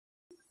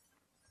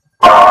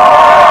You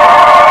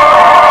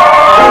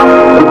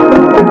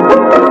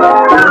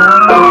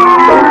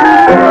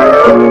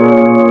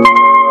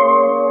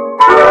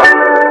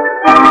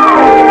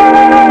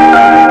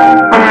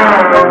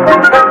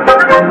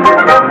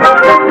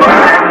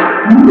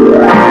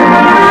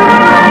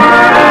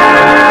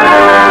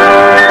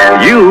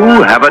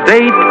have a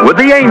date with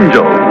the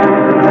Angel,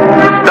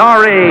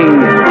 starring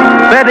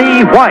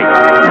Betty White,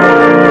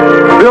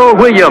 Bill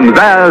Williams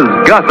as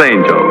Gus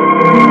Angel.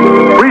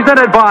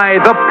 Presented by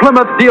the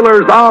Plymouth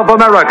Dealers of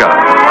America,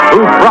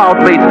 who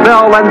proudly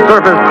sell and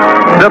service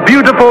the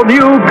beautiful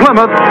new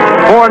Plymouth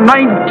for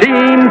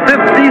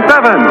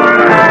 1957.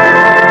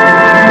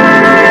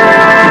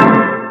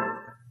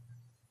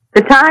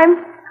 The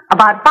time,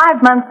 about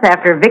 5 months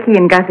after Vicki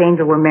and Gus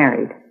Angel were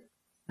married.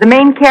 The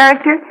main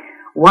character,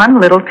 one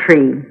little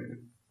tree.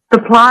 The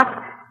plot,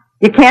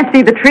 you can't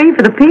see the tree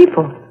for the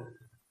people.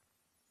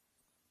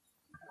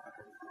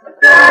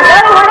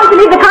 Why don't you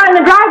leave the car in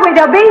the driveway?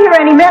 They'll be here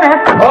any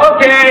minute.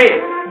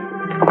 Okay.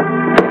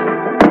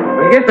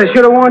 I guess I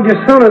should have warned you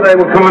sooner they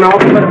were coming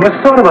over, but it was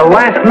sort of a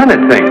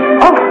last-minute thing.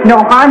 Oh, no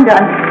harm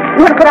done.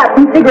 You want to put out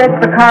some cigarettes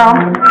for Carl?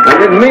 I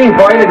didn't mean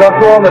for you to go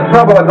through all the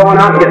trouble of going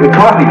out and getting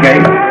coffee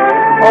cake.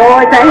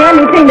 Oh, it's a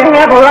handy thing to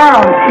have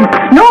around.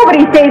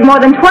 Nobody stays more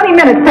than 20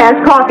 minutes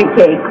past coffee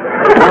cake.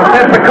 Well,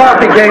 set the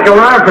coffee cake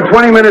alarm for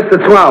 20 minutes to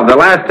 12. The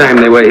last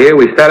time they were here,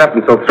 we sat up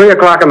until 3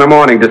 o'clock in the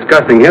morning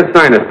discussing his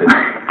sinuses.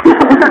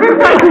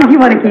 You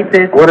want to keep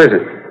this? What is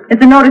it?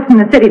 It's a notice in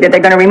the city that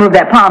they're going to remove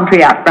that palm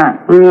tree out front.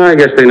 I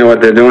guess they know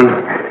what they're doing.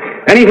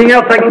 Anything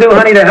else I can do,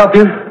 honey, to help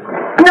you?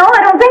 No,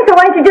 I don't think so.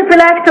 Why don't you just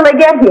relax till they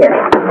get here?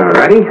 All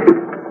righty.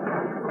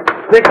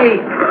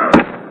 Vicki,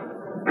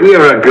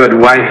 you're a good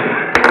wife.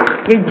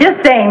 You're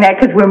just saying that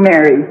because we're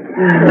married.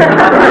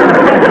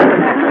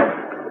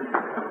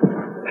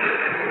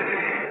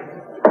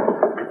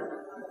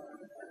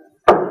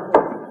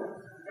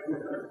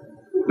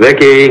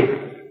 Vicki.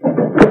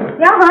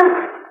 Yeah, hon?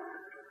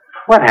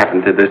 What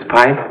happened to this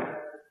pipe?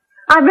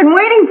 I've been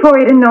waiting for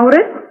you to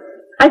notice.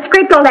 I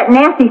scraped all that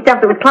nasty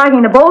stuff that was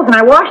clogging the bowls and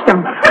I washed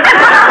them.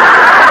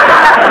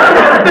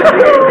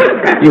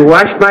 You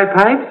washed my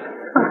pipes?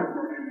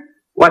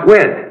 What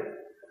with?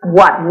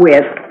 What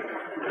with?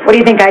 What do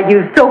you think, I'd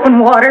use soap and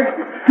water?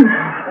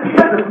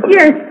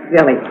 You're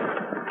silly.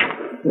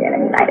 Here, let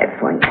me light it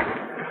for you.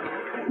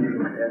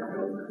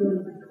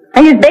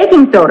 I use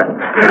baking soda.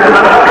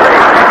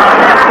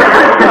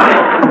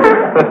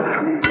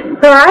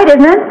 It's all right,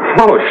 isn't it?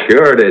 Oh,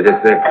 sure it is.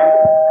 It's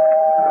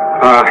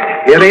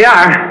here they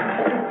are.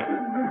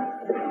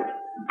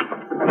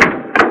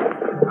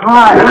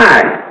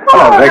 Hi.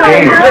 Oh,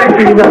 Vicki.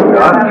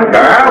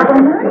 Carl.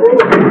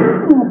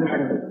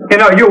 You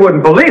know, you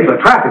wouldn't believe the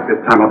traffic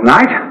this time of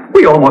night.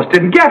 We almost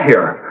didn't get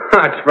here.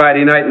 It's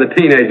Friday night and the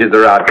teenagers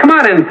are out. Come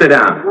on in and sit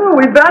down. Oh,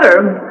 we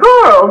better.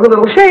 Carl's a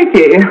little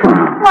shaky.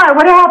 Why,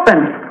 what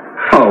happened?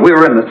 Oh, we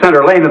were in the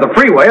center lane of the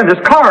freeway, and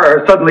this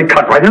car suddenly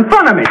cut right in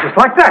front of me, just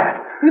like that.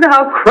 You know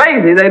how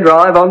crazy they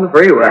drive on the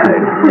freeway.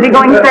 Is he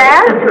going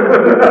fast?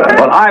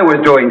 Well, I was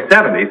doing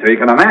 70, so you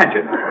can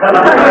imagine.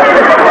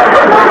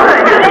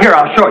 Here,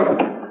 I'll show you.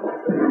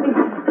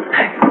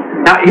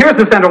 Now, here's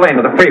the center lane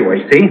of the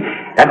freeway, see?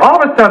 And all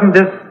of a sudden,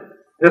 this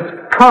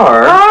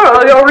car...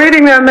 Oh, you're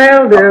reading their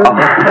mail, dear.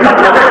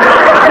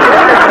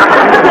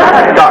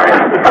 Sorry.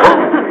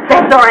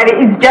 That's all right.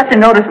 It's just a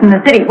notice from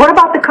the city. What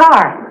about the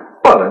car?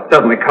 Well, it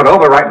suddenly cut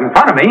over right in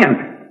front of me, and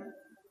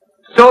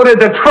so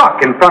did the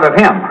truck in front of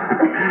him.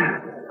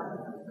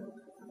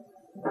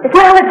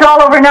 Well, it's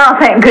all over now,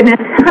 thank goodness.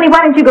 Honey,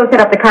 why don't you go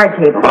set up the card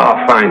table? Oh,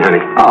 fine,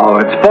 honey.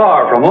 Oh, it's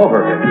far from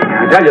over, Vicki.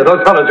 I tell you,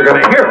 those fellows are going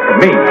to hear from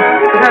me.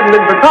 If it hadn't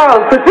been for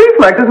Carl's fatigue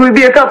flexes, we'd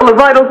be a couple of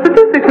vital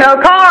statistics now.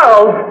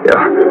 Carl!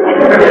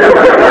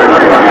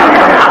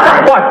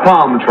 What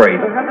palm tree?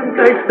 For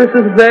heaven's sakes, this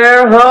is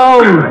their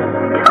home.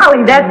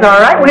 Golly, that's all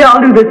right. We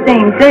all do the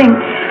same thing.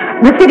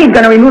 The city's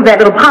going to remove that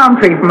little palm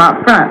tree from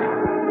out front.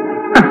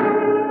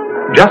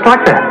 Just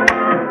like that.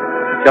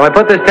 Shall I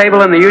put this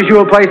table in the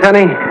usual place,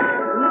 honey?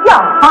 Yeah,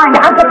 fine.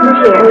 I'll get some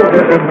chairs.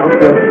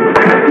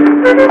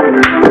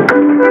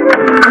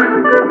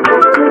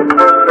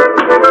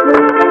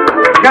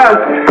 Gus,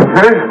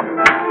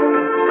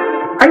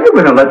 are you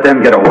going to let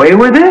them get away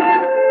with this?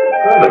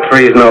 Well, the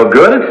tree's no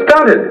good. It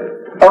started.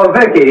 Oh,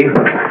 Vicki.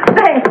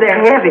 Thanks,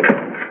 they're heavy.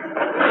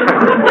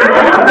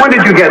 When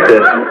did you get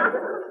this?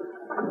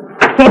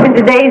 Came in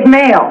today's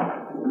mail.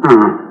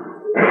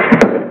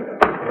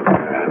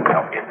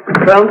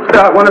 Don't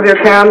start one of your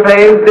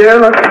campaigns, dear.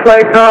 Let's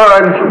play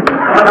cards.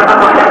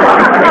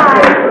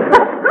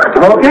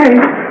 Okay.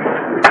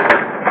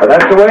 Well,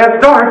 that's the way it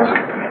starts.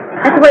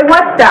 That's the way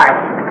what starts?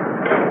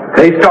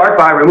 They start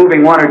by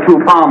removing 1 or 2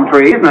 palm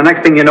trees, and the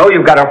next thing you know,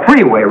 you've got a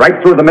freeway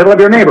right through the middle of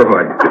your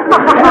neighborhood.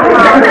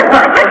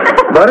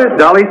 But as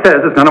Dolly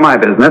says, it's none of my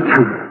business.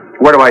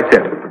 Where do I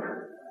sit?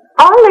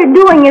 All they're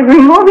doing is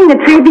removing the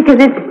tree because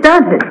it's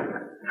stunted.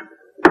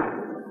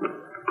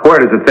 Where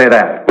does it say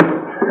that?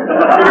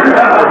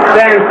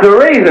 Stands to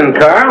reason,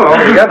 Carl. All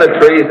the other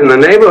trees in the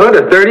neighborhood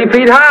are 30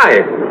 feet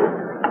high.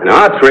 And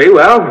our tree,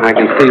 well, I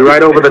can see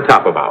right over the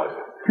top of ours.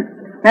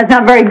 That's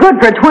not very good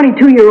for a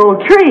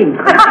 22-year-old tree.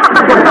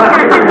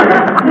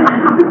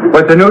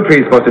 What's the new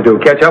tree supposed to do,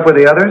 catch up with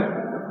the others?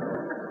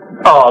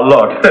 Oh,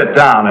 look, sit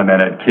down a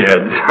minute,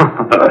 kids.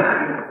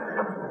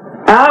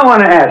 I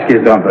want to ask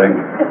you something.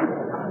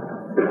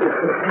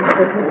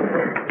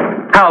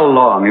 How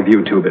long have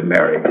you two been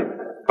married?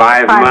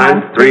 5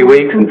 months, 3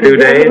 weeks, and 2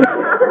 days.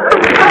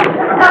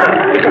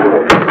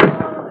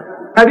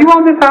 Have you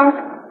owned this house?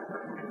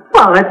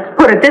 Well, let's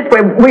put it this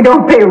way. We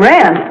don't pay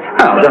rent.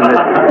 Well, then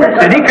the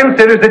city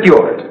considers it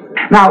yours.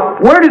 Now,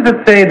 where does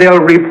it say they'll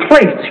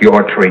replace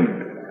your tree?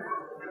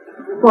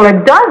 Well,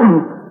 it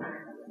doesn't.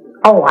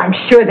 Oh, I'm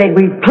sure they'd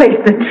replace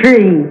the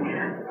tree.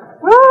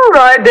 All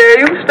right, dear,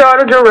 you've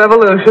started your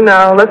revolution.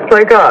 Now, let's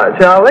play cards,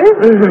 shall we?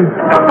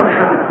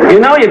 You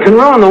know, you can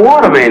ruin the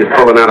water mains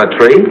pulling out a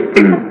tree.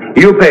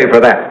 You pay for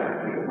that.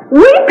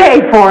 We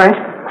pay for it.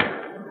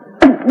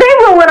 They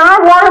ruin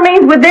our water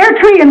mains with their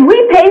tree, and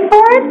we pay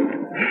for it?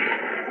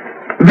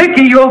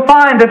 Vicki, you'll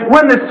find that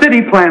when the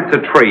city plants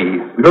a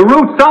tree, the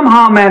roots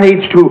somehow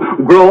manage to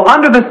grow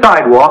under the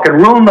sidewalk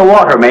and ruin the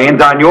water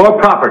mains on your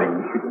property.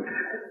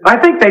 I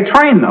think they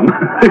train them.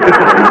 What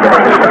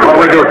do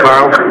we do,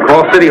 Carl?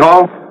 Call City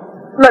Hall?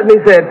 Let me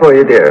say it for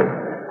you, dear.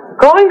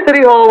 Calling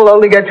City Hall will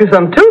only get you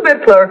some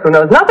two-bit clerk who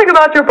knows nothing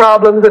about your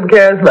problems and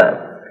cares less.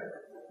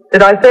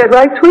 Did I say it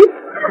right, sweet?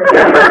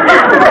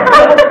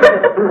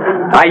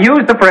 I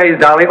use the phrase,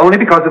 Dolly, only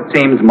because it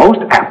seems most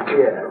apt.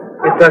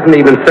 It doesn't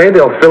even say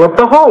they'll fill up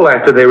the hole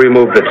after they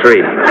remove the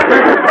tree.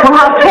 Well,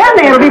 how can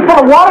they? It'll be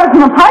full of water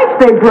from the pipes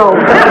they broke.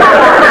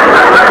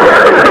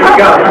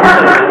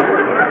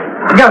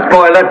 Gus,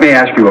 boy, let me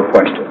ask you a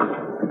question.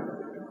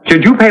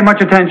 Should you pay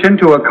much attention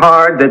to a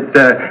card that's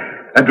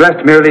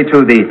addressed merely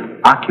to the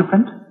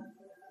occupant?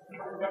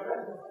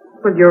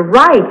 Well, you're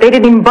right. They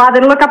didn't even bother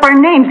to look up our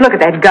names. Look at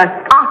that, Gus.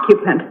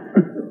 Occupant.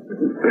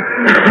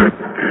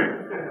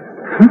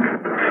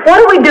 What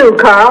do we do,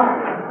 Carl?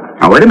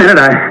 Now, wait a minute.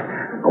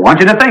 I want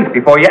you to think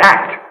before you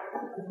act.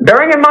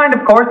 Bearing in mind,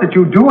 of course, that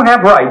you do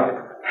have rights.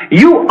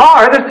 You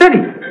are the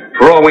city.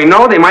 For all we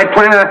know, they might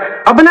plant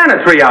a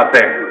banana tree out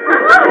there.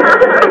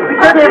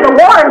 They have the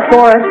water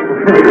for it.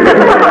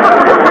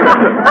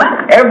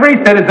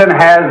 Every citizen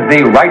has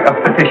the right of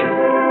petition.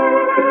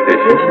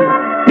 Petition?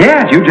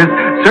 Yes, you just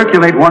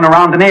circulate one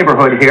around the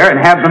neighborhood here and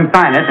have them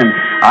sign it, and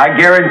I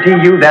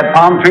guarantee you that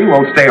palm tree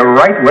will stay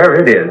right where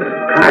it is.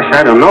 Gosh,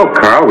 I don't know,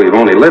 Carl. We've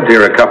only lived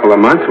here a couple of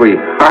months. We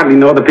hardly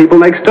know the people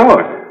next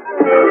door.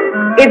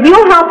 If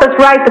you'll help us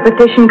write the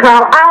petition,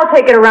 Carl, I'll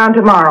take it around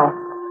tomorrow.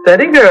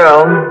 Steady,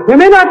 girl. You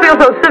may not feel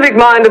so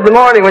civic-minded in the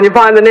morning when you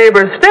find the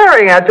neighbors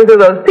staring at you through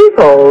those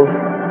peepholes.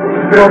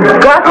 Well,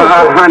 Gus...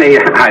 honey,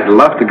 I'd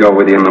love to go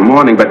with you in the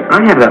morning, but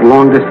I have that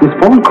long-distance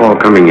phone call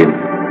coming in.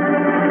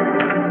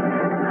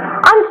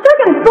 I'm stuck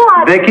in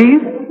thought. Vicki,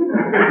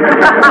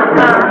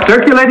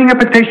 circulating a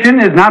petition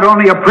is not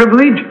only a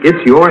privilege,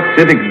 it's your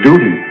civic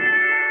duty.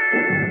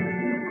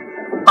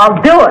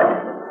 I'll do it.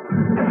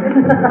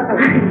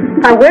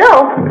 I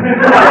will.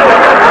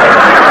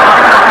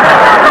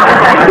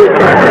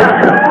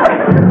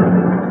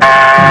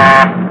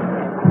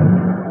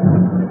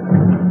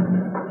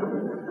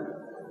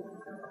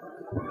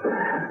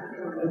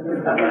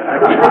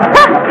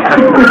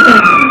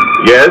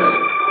 Yes?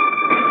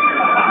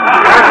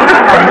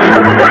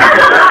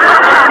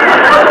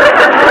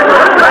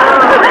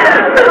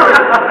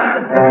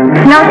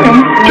 Nothing.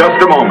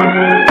 Just a moment.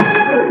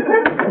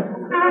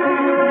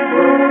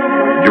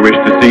 Did you wish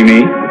to see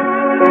me?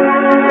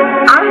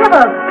 I have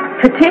a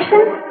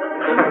petition.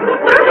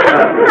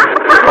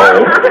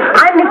 Oh?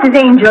 I'm Mrs.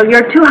 Angel,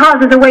 your 2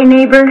 houses away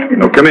neighbor.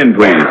 No, come in,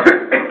 please.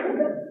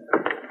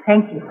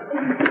 Thank you.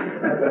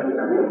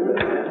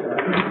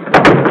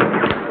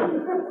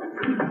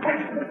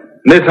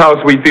 In this house,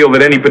 we feel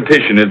that any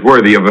petition is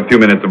worthy of a few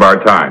minutes of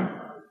our time.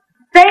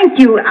 Thank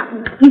you.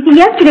 You see,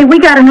 yesterday we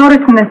got a notice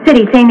from the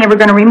city saying they were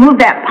going to remove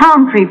that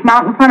palm tree from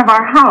out in front of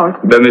our house.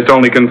 Then this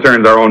only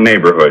concerns our own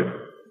neighborhood.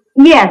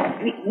 Yes.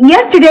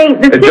 Yesterday,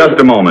 the city... Just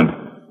a moment.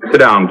 Sit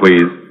down,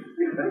 please.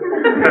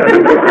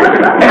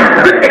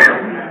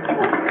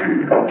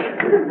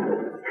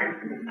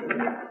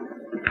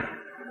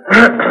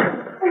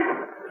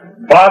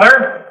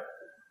 Father?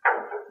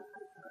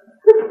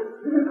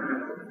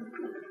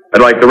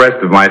 I'd like the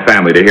rest of my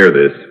family to hear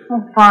this.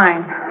 Oh,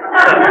 fine.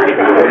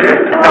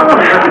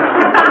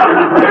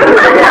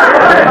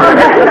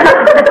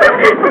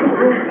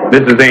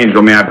 Mrs.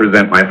 Angel, may I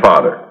present my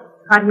father?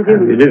 How do you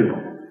do? You do.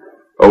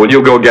 Oh, will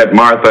you go get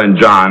Martha and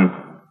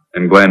John,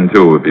 and Glenn,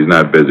 too, if he's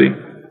not busy?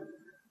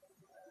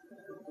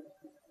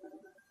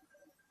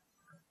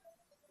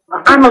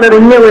 I'm a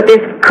little new at this.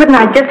 Couldn't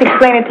I just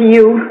explain it to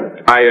you?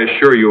 I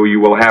assure you,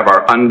 you will have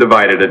our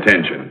undivided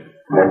attention.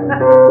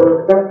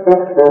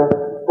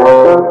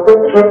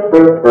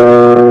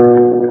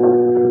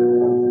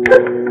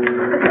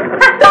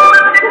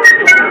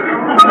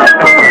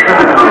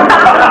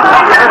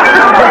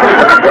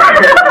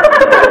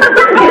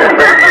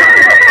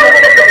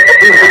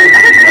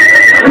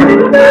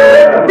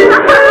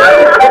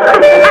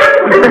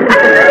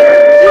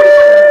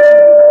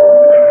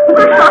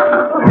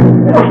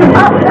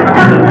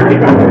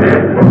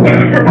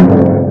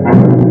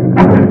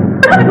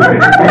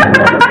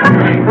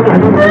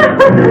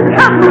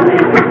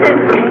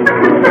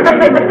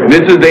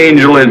 Mrs.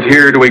 Angel is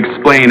here to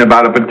explain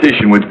about a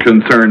petition which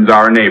concerns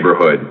our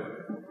neighborhood.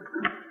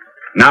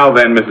 Now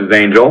then, Mrs.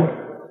 Angel.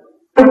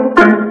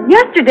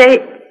 Yesterday,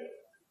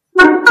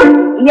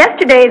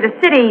 the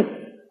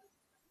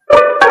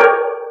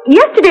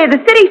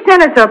city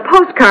sent us a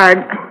postcard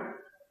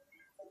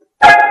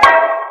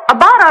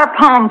about our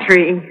palm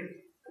tree.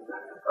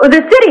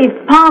 The city's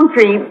palm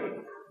tree,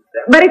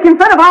 but it's in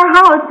front of our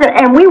house,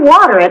 and we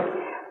water it.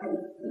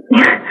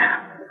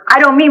 I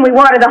don't mean we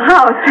water the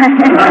house.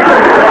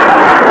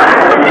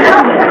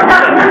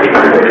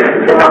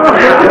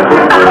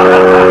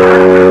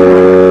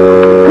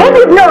 Maybe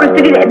you've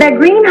noticed it, that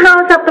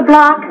greenhouse up the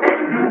block.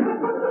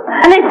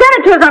 And they sent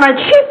it to us on a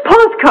cheap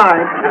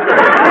postcard.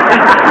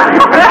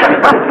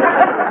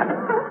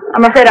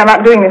 I'm afraid I'm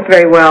not doing this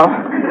very well.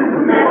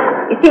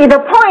 You see, the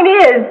point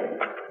is,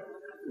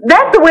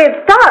 that's the way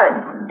it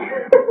starts.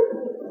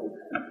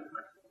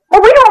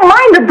 Well, we don't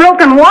mind the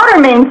broken water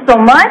main so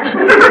much.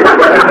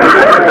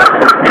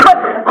 But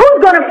who's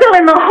going to fill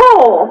in the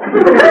hole?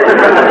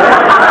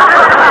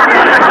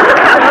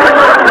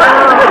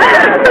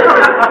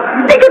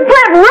 They could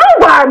plant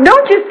rhubarb,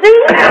 don't you see?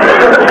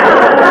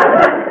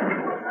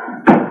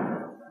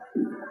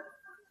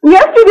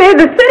 Yesterday,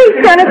 the city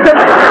sent us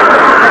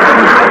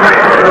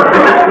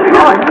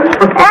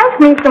asked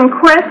me some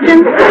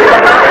questions.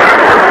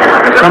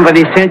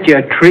 Somebody sent you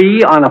a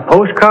tree on a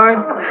postcard?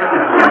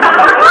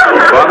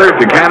 Father, if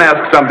you can't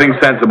ask something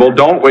sensible,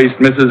 don't waste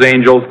Mrs.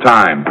 Angel's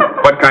time.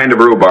 What kind of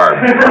rhubarb?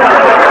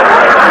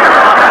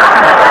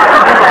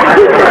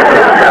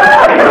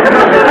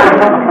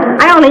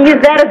 I only use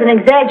that as an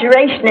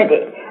exaggeration.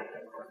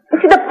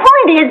 See, the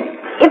point is,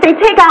 if they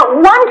take out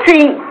one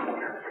tree,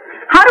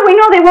 how do we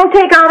know they won't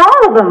take out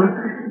all of them?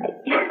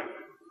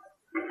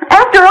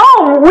 After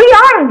all, we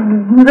are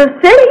the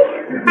city.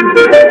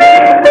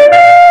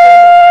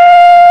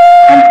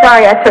 I'm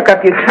sorry I took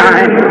up your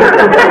time.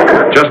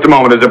 Just a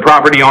moment. As a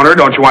property owner,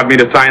 don't you want me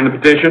to sign the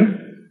petition?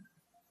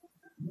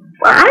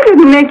 Well, I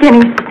didn't make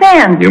any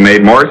sense. You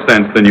made more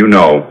sense than you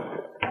know.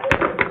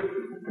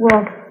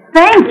 Well,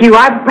 thank you.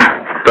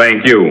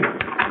 Thank you.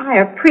 I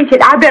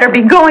appreciate it. I better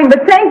be going,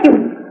 but thank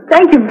you.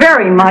 Thank you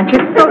very much.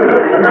 It's so...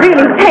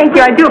 Really, thank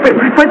you. I do.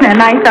 Wasn't that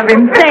nice of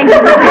him? Thank you.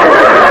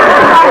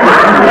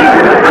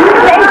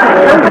 Thank you.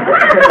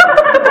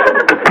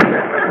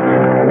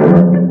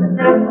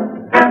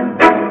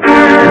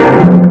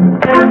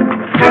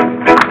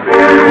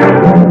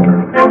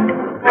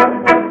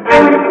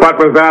 What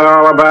was that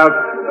all about?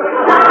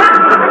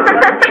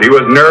 She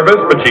was nervous,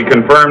 but she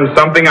confirmed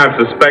something I've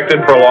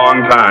suspected for a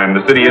long time.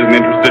 The city isn't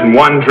interested in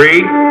one tree.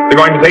 They're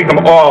going to take them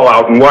all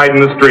out and widen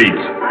the streets.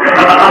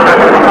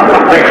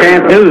 They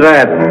can't do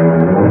that.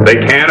 They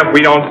can if we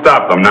don't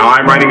stop them. Now,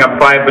 I'm writing up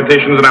 5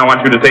 petitions, and I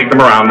want you to take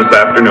them around this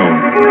afternoon.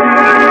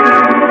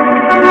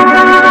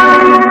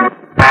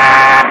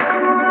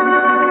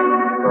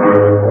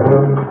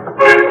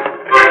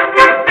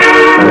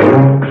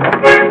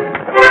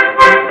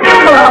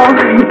 Hello.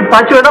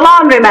 Thought you were the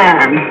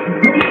laundryman.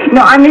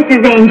 No, I'm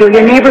Mrs. Angel,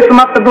 your neighbor from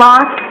up the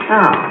block.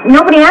 Oh.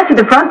 Nobody answered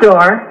the front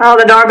door. Oh,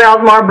 the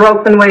doorbell's more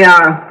broke than we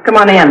are. Come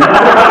on in.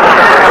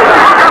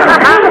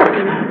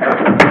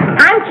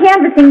 I'm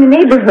canvassing the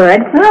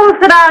neighborhood. Oh,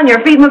 sit down. Your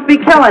feet must be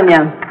killing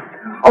you.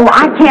 Oh,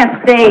 I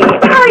can't stay.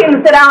 Oh, you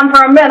can sit down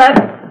for a minute.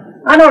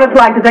 I know what it's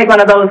like to take one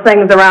of those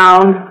things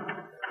around.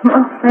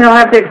 You'll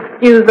have to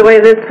excuse the way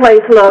this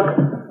place looks.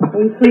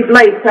 We sleep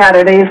late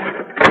Saturdays.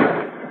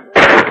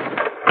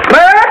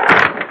 Burt?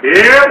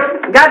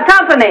 Yep. Got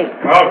company.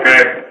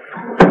 Okay.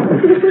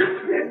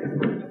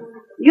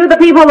 You the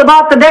people that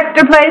bought the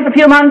Dexter place a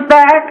few months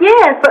back?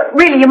 Yes, but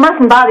really, you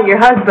mustn't bother your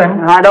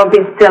husband. Oh, don't be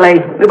silly.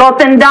 We've both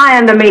been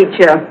dying to meet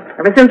you.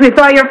 Ever since we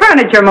saw your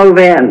furniture move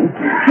in.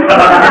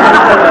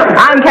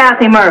 I'm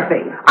Kathy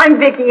Murphy. I'm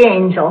Vicki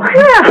Angel.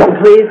 Yeah,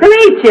 pleased to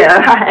meet you.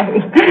 Hi.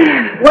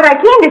 What I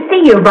came to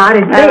see you about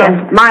is this.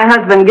 My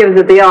husband gives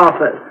at the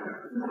office.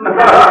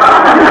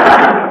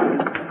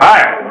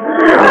 Hi.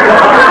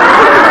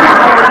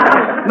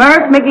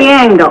 Murph, Vicki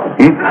Angel.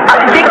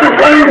 Vicki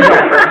Angel.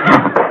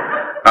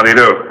 How do you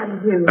do?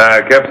 How do you do?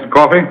 Kept some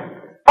coffee?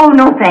 Oh,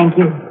 no, thank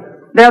you.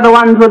 They're the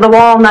ones with the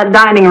walnut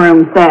dining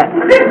room set.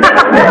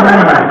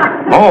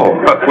 Oh,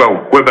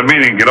 well, we've been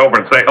meaning to get over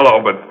and say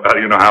hello, but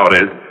you know how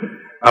it is.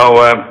 Oh,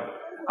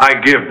 I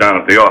give down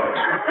at the office.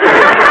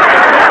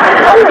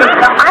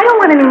 I don't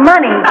want any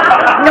money.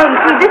 No, you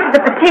see, this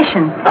is a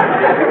petition.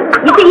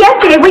 You see,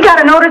 yesterday we got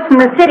a notice from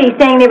the city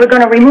saying they were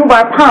going to remove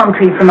our palm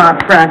tree from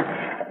out front.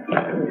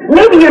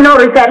 Maybe you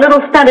noticed that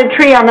little stunted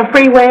tree on the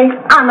freeway,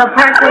 on the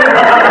Parkway.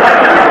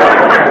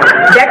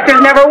 Dexter's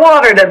never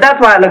watered it. That's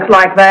why it looks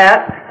like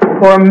that.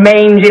 Poor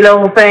mangy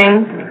little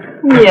thing.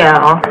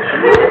 Yeah.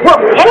 Well,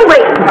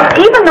 anyway,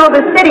 even though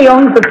the city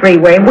owns the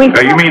freeway, we...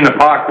 You mean the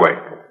Parkway?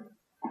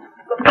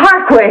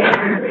 Parkway.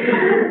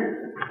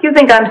 You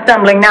think I'm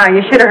stumbling now.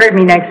 You should have heard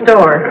me next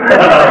door.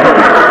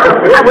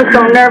 I was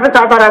so nervous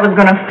I thought I was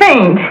going to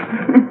faint.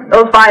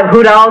 Those 5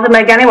 hoot-owls would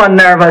make anyone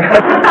nervous. Me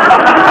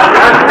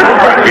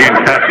and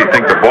Cassie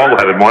think the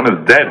bald-headed one is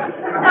dead.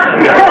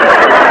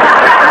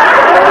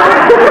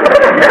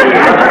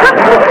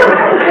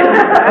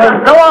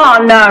 Go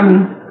on.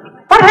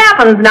 What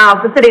happens now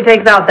if the city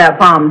takes out that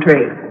palm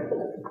tree?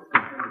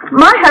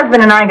 My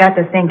husband and I got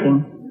to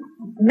thinking.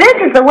 This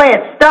is the way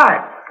it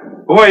starts.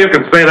 Boy, you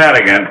can say that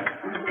again.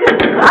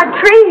 A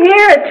tree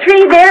here, a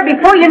tree there.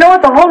 Before you know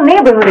it, the whole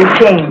neighborhood has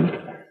changed.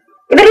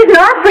 If it isn't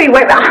our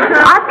freeway,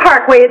 our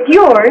parkway, it's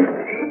yours.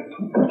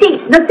 See,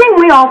 the thing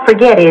we all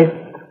forget is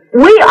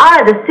we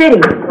are the city.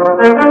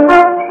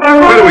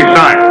 Where do we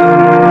sign?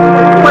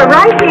 We're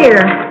right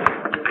here.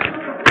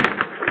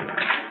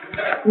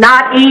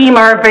 Not E.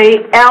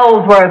 Murphy,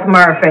 Ellsworth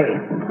Murphy.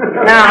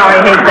 Now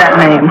he hates that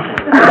name.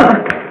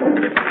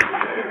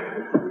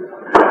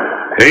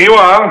 Here you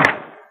are,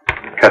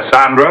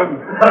 Cassandra.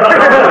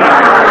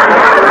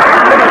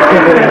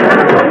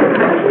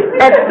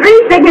 That's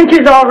 3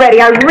 signatures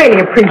already. I really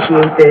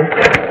appreciate this.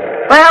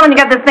 Well, when you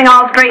get this thing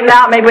all straightened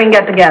out, maybe we can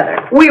get together.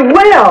 We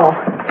will.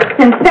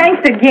 And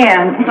thanks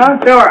again. Oh,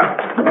 sure.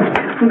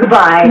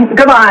 Goodbye.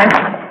 Goodbye.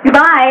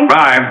 Goodbye.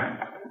 Bye.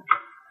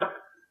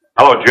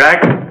 Hello,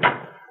 Jack.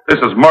 This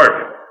is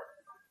Murph.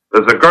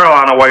 There's a girl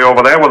on her way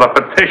over there with a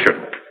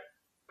petition.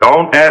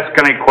 Don't ask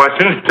any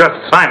questions, just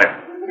sign it.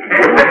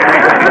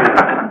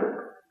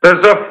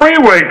 There's a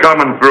freeway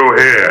coming through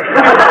here.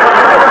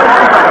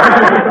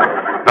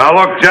 Now,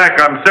 look, Jack,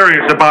 I'm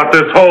serious about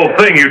this whole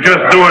thing. You just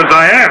do as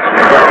I ask.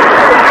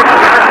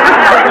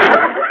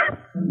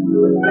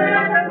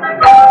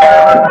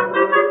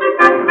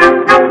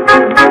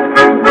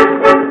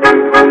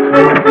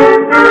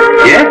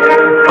 Yes?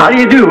 How do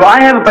you do?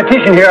 I have a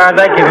petition here I'd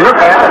like you to look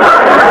at.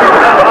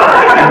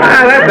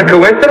 That's a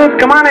coincidence.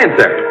 Come on in,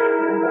 sir.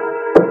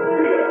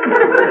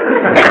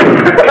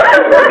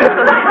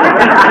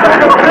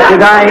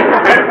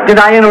 Did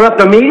I interrupt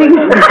the meeting?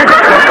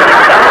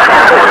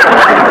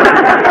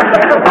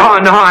 Oh,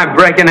 no, I'm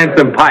breaking in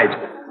some pipes.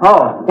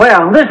 Oh,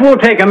 well, this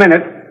won't take a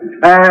minute.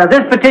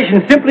 This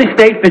petition simply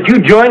states that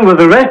you join with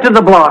the rest of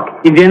the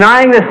block in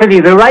denying the city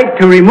the right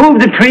to remove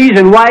the trees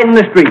and widen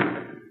the street.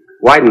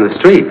 Widen the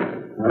street?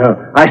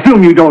 I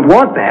assume you don't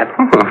want that.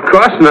 Oh, of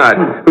course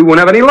not. We won't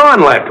have any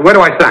lawn left. Where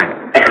do I sign?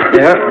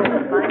 Yeah.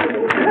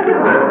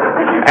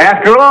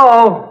 After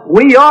all,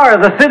 we are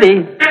the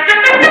city.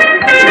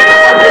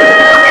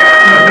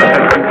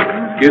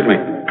 Excuse me.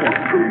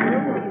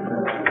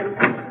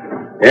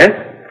 Yes?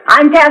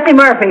 I'm Cassie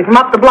Murphy from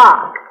up the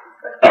block.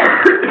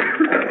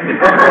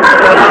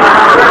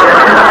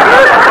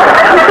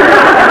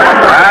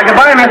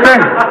 Goodbye, mister.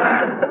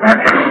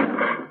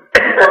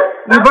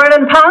 You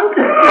burning punk?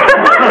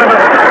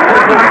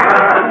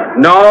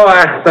 No,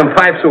 some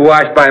pipes were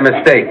washed by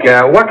mistake.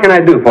 What can I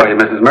do for you,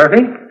 Mrs.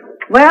 Murphy?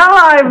 Well,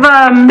 I've,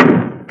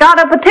 got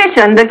a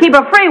petition to keep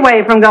a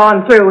freeway from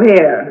going through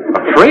here.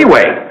 A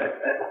freeway?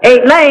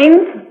 8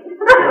 lanes.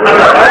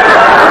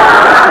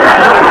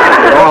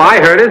 All I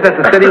heard is that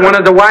the city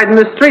wanted to widen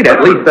the street.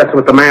 At least that's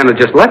what the man that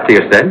just left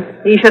here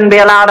said. He shouldn't be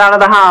allowed out of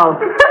the house.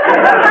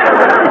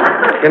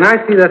 Can I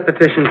see that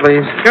petition,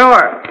 please?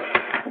 Sure.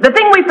 The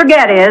thing we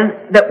forget is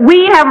that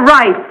we have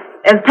rights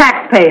as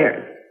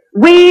taxpayers.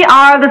 We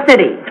are the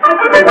city.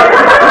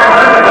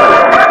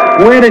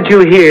 Where did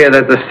you hear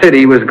that the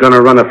city was going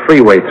to run a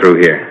freeway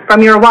through here?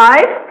 From your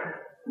wife?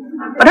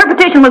 But her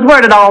petition was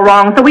worded all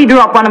wrong, so we drew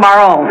up one of our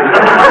own.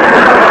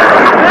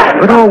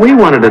 But all we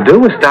wanted to do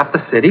was stop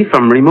the city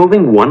from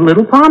removing one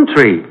little palm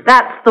tree.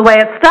 That's the way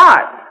it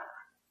starts.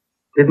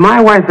 Did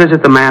my wife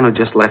visit the man who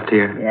just left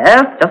here?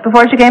 Yes, just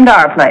before she came to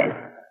our place.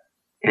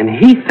 And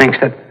he thinks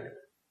that...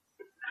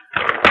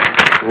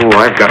 Oh,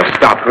 I've got to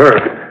stop her.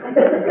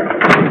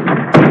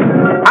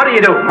 How do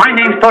you do? My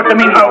name's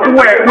Tortamino.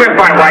 Where's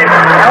my wife?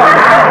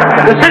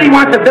 The city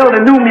wants to build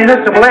a new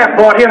municipal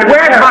airport here.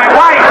 Where's my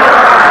wife?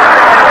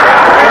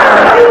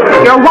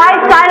 Your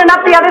wife's signing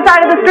up the other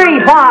side of the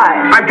street.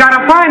 Why? I've got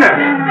to find her.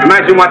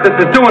 Imagine what this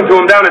is doing to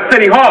him down at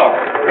City Hall.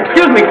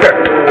 Excuse me, sir.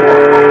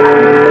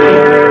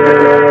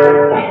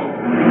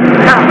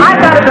 Now, I've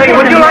got to tell you,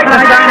 would you like to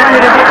sign under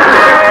the...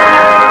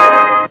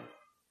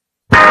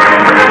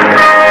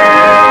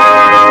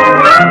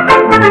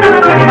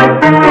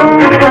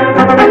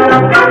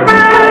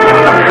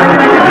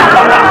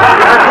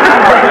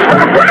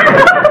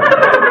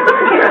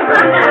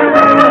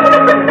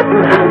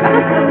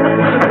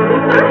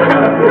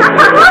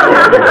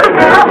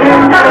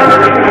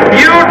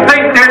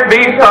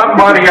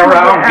 Somebody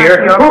around here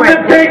who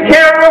can take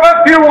care of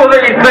a few of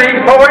these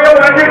things for you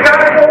when you got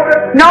to go.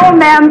 No,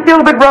 ma'am,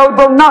 Silver Road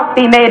will not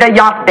be made a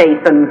yacht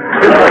basin.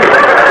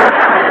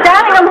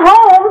 Darling, I'm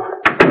home.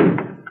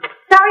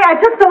 Sorry I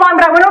took so long,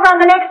 but I went over on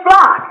the next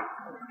block.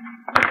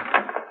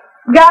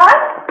 Gus?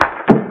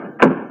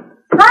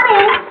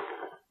 Honey?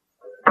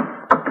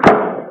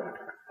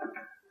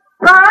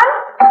 Gus?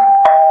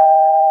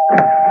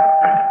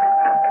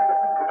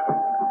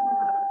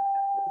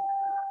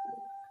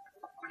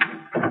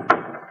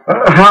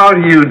 How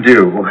do you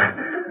do?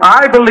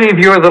 I believe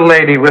you're the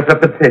lady with the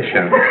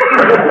petition.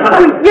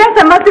 Oh, yes,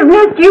 I must have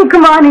missed you.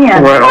 Come on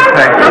in. Well,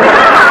 thank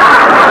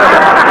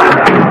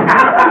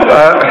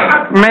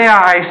you. May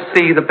I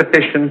see the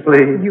petition,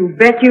 please? You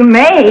bet you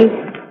may.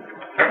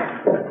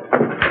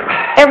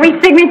 Every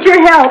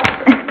signature helps.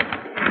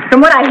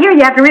 From what I hear,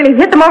 you have to really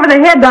hit them over the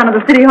head down to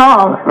the city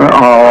hall.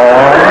 Oh.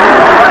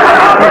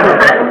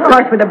 Of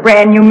course, with a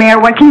brand new mayor,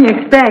 what can you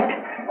expect?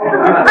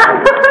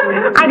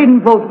 I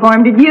didn't vote for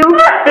him, did you?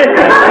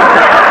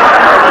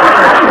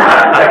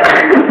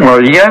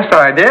 Well, yes,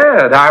 I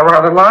did. I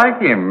rather like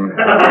him.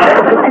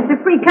 It's a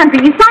free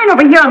country. You sign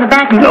over here on the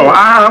back page. No,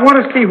 I want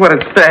to see what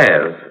it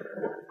says.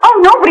 Oh,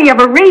 nobody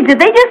ever reads it.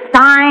 They just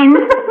sign.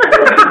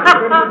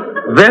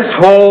 This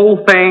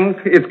whole thing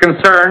is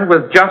concerned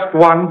with just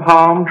one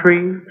palm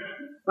tree?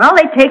 Well,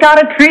 they take out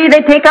a tree,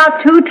 they take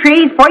out 2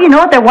 trees. Before you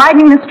know it, they're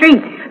widening the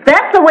street.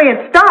 That's the way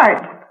it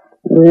starts.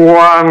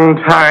 One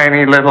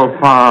tiny little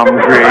palm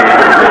tree.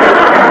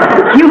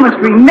 You must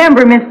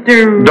remember,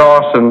 Mr.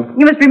 Dawson.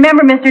 You must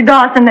remember, Mr.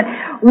 Dawson, that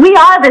we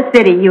are the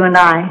city, you and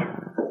I.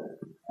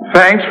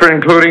 Thanks for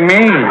including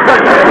me.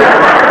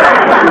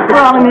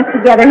 We're all in this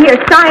together. Here,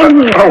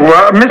 sign here.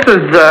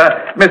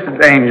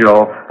 Mrs.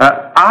 Angel,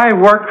 I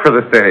work for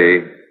the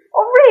city.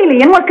 Oh,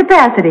 really? In what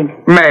capacity?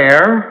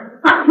 Mayor.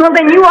 Well,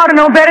 then you ought to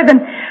know better than...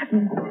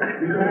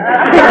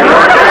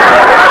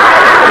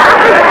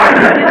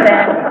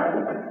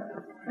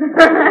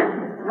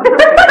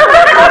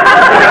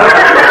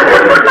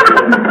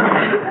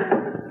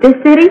 This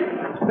city?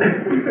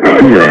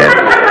 Yes.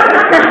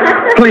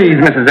 Please,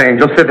 Mrs.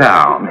 Angel, sit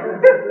down.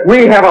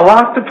 We have a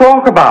lot to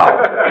talk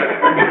about.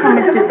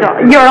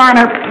 Your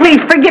Honor, please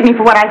forgive me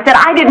for what I said.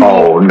 I didn't...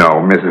 Oh,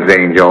 no, Mrs.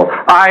 Angel.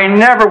 I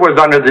never was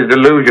under the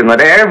delusion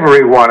that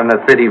everyone in the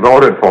city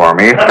voted for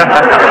me.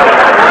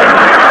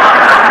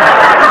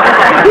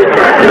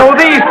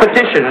 These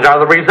petitions are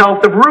the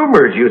result of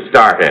rumors you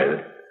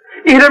started.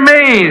 It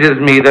amazes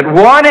me that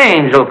one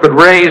angel could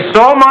raise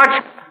so much...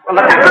 I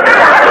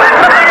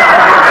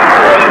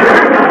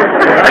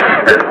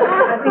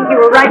think you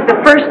were right the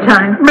first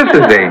time.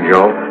 Mrs.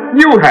 Angel,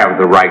 you have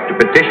the right to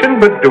petition,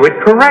 but do it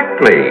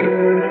correctly.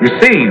 You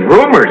see,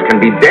 rumors can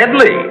be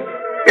deadly.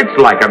 It's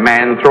like a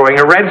man throwing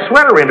a red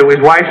sweater into his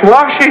wife's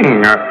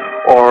washing,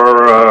 or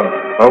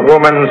a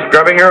woman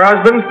scrubbing her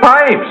husband's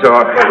pipes,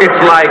 or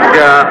it's like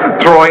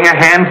throwing a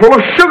handful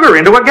of sugar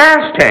into a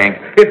gas tank.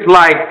 It's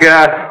like,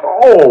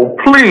 oh,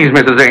 please,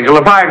 Mrs. Angel,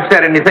 if I've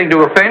said anything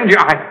to offend you,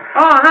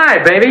 Oh, hi,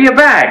 baby, you're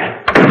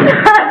back.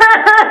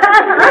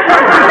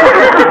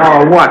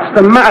 Oh, what's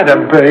the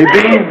matter,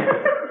 baby?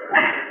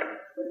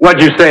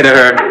 What'd you say to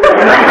her?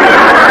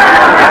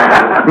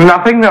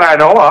 Nothing that I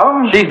know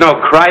of. She's no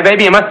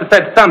crybaby. You must have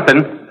said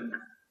something.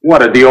 What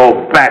did the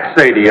old bat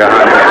say to you,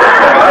 honey?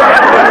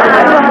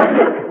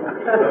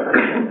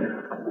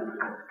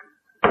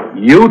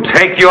 You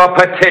take your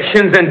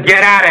petitions and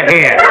get out of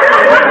here.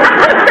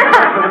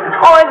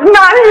 Oh, it's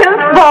not his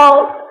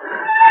fault.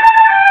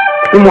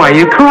 Then why are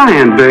you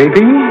crying,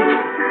 baby?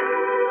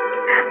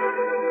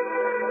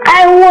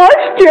 I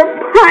washed your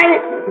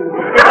pipe.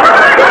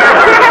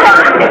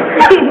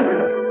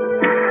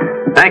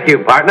 Thank you,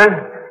 partner.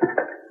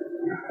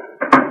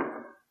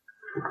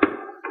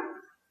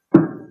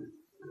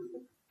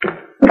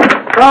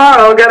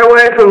 Carl, get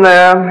away from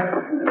there.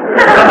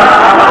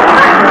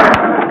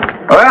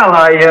 Well,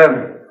 I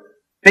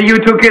see you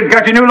 2 kids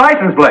got your new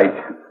license plate.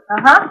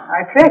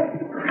 I tricked.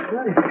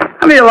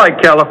 How do you like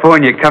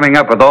California coming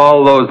up with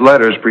all those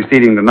letters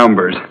preceding the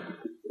numbers?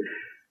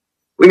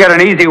 We got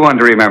an easy one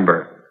to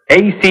remember.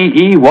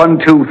 ACE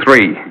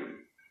 123.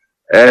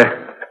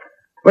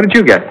 What did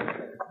you get?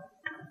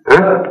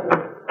 Huh?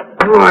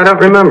 Oh, I don't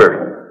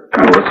remember.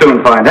 We'll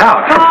soon find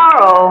out.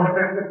 Carl.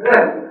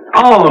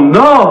 Oh,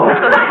 no.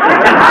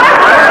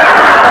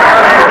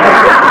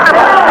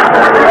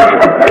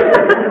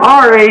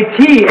 RAT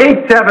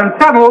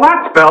 877. Well,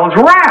 that spells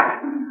rat.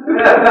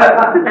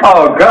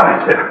 Oh,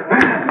 gosh.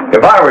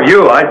 If I were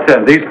you, I'd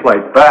send these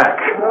plates back.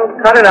 Oh,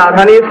 cut it out,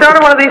 honey. You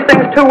started one of these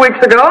things 2 weeks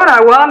ago, and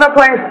I wound up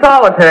playing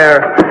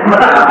solitaire.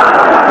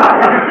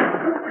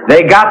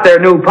 They got their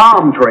new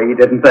palm tree,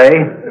 didn't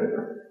they?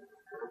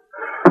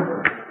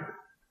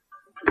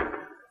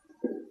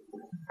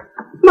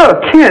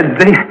 Look, kids,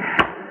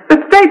 the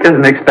state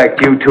doesn't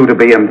expect you two to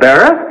be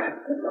embarrassed.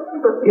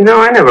 You know,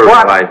 I never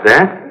realized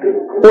that.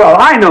 Well,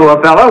 I know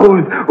a fellow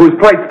whose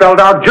plate spelled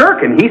out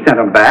jerk, and he sent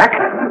them back.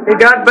 He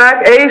got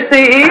back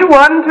ACE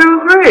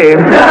 123.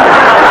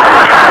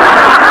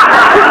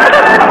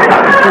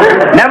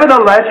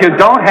 Nevertheless, you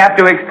don't have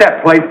to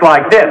accept plates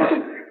like this.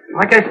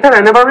 Like I said,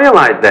 I never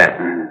realized that.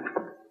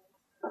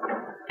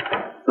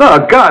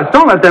 Look, Gus,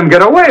 don't let them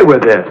get away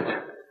with this.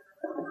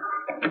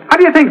 How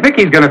do you think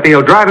Vicki's going to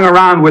feel driving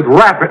around with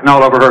rat written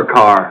all over her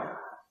car?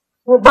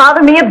 Won't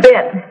bother me a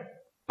bit.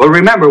 Well,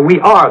 remember, we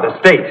are the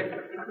state.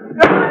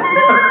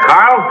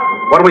 Carl,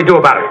 what do we do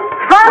about it?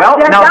 Well,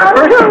 now the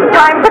first...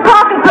 Time for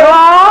coffee.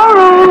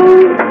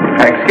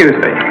 Excuse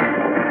me.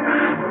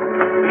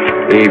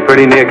 He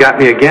pretty near got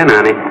me again,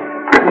 honey.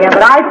 Yeah,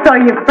 but I saw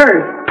you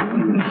first.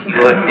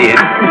 What did?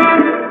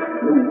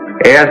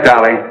 Yes,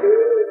 Dolly.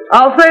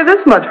 I'll say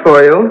this much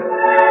for you.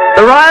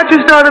 The riot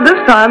you started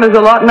this time is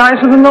a lot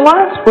nicer than the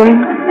last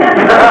one.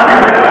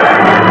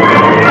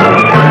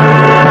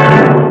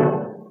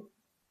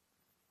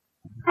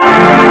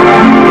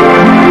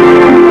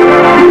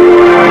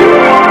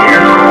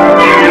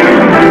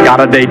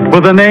 Got a date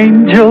with an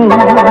angel,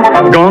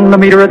 gonna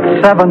meet her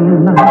at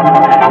 7.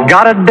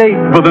 Got a date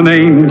with an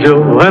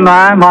angel, and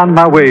I'm on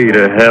my way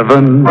to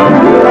heaven.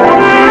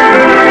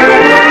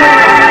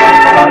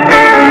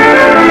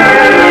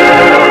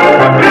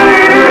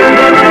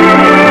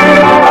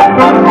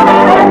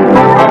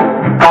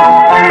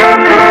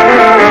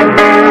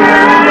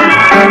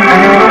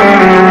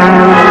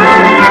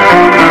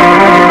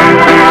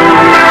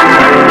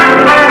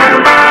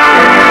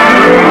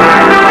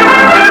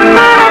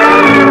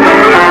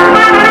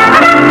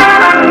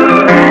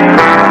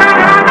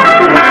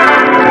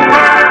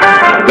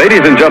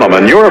 Ladies and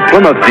gentlemen, your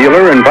Plymouth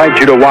dealer invites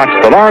you to watch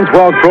the Lawrence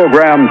Welk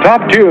program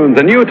Top Tunes,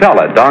 and you tell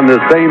it on this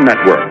same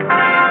network.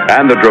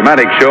 And the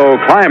dramatic show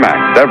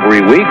Climax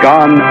every week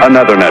on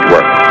another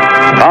network.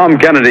 Tom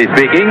Kennedy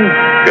speaking.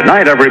 Good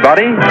night,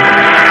 everybody.